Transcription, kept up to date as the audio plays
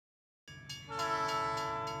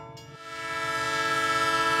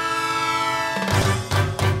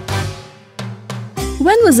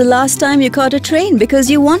When was the last time you caught a train because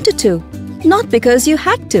you wanted to, not because you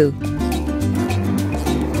had to?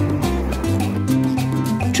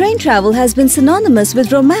 Train travel has been synonymous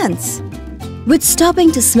with romance, with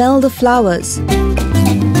stopping to smell the flowers,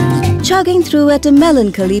 chugging through at a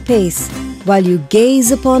melancholy pace while you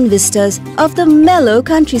gaze upon vistas of the mellow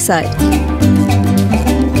countryside.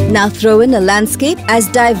 Now throw in a landscape as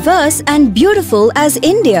diverse and beautiful as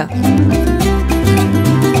India.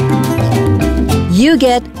 You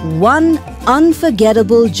get one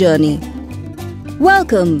unforgettable journey.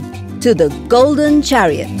 Welcome to the Golden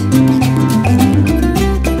Chariot.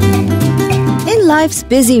 In life's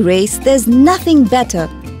busy race, there's nothing better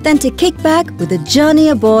than to kick back with a journey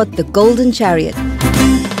aboard the Golden Chariot.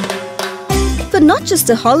 But not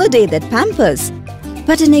just a holiday that pampers,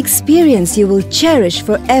 but an experience you will cherish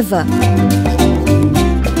forever.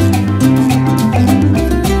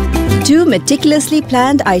 Two meticulously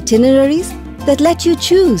planned itineraries that let you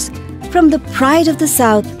choose from the pride of the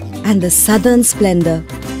South and the Southern splendor.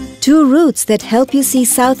 Two routes that help you see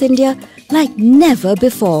South India like never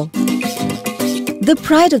before. The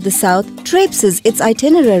pride of the South traipses its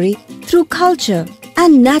itinerary through culture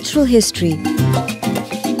and natural history.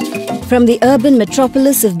 From the urban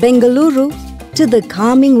metropolis of Bengaluru to the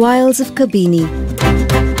calming wilds of Kabini.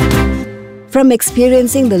 From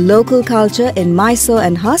experiencing the local culture in Mysore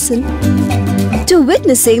and Hassan to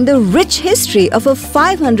witnessing the rich history of a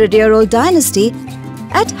 500-year-old dynasty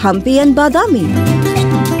at Hampi and Badami.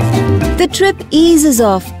 The trip eases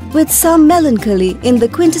off with some melancholy in the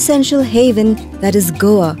quintessential haven that is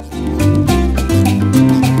Goa.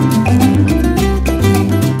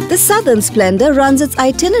 The Southern Splendor runs its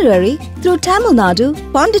itinerary through Tamil Nadu,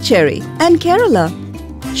 Pondicherry and Kerala,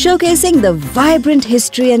 showcasing the vibrant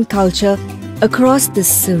history and culture across this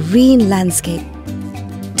serene landscape.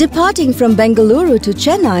 Departing from Bengaluru to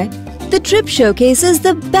Chennai, the trip showcases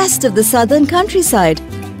the best of the southern countryside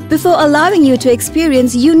before allowing you to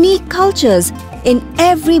experience unique cultures in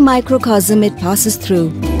every microcosm it passes through.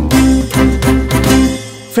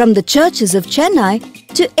 From the churches of Chennai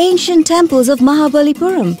to ancient temples of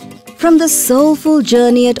Mahabalipuram, from the soulful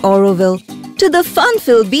journey at Auroville to the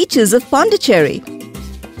fun-filled beaches of Pondicherry.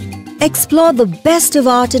 Explore the best of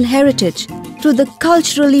art and heritage through the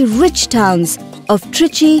culturally rich towns of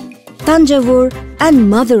Trichy, Tanjavur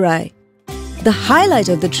and Madurai. The highlight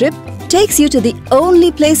of the trip takes you to the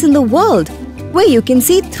only place in the world where you can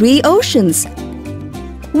see 3 oceans.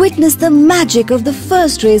 Witness the magic of the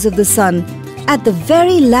first rays of the sun at the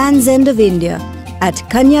very land's end of India, at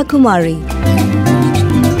Kanyakumari.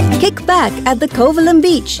 Kick back at the Kovalam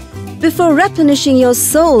beach before replenishing your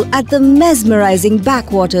soul at the mesmerizing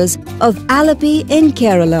backwaters of Alapi in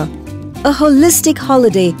Kerala. A holistic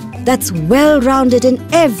holiday that's well-rounded in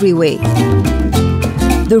every way.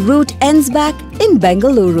 The route ends back in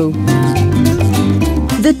Bengaluru.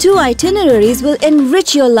 The 2 itineraries will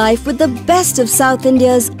enrich your life with the best of South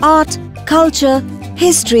India's art, culture,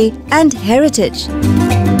 history and heritage.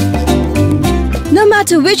 No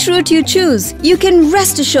matter which route you choose, you can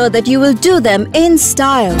rest assured that you will do them in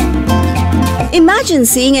style. Imagine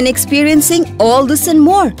seeing and experiencing all this and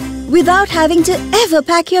more without having to ever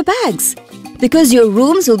pack your bags, because your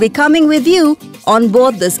rooms will be coming with you on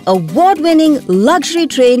board this award-winning luxury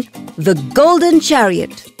train, the Golden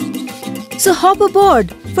Chariot. So hop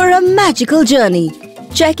aboard for a magical journey.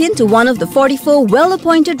 Check into one of the 44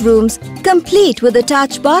 well-appointed rooms, complete with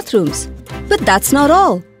attached bathrooms. But that's not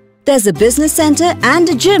all. There's a business center and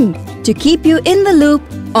a gym to keep you in the loop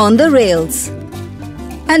on the rails.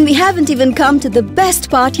 And we haven't even come to the best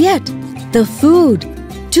part yet, the food.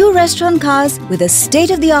 2 restaurant cars with a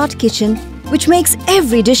state-of-the-art kitchen which makes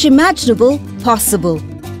every dish imaginable possible.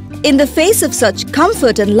 In the face of such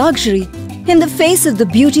comfort and luxury, in the face of the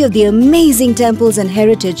beauty of the amazing temples and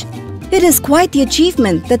heritage, it is quite the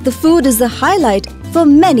achievement that the food is the highlight for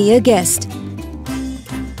many a guest.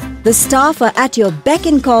 The staff are at your beck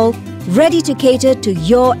and call, ready to cater to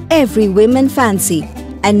your every whim and fancy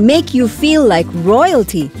and make you feel like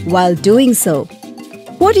royalty while doing so.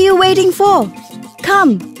 What are you waiting for?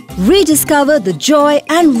 Come, rediscover the joy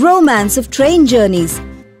and romance of train journeys.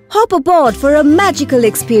 Hop aboard for a magical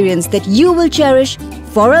experience that you will cherish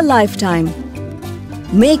for a lifetime.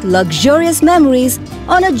 Make luxurious memories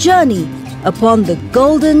on a journey upon the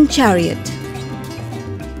Golden Chariot.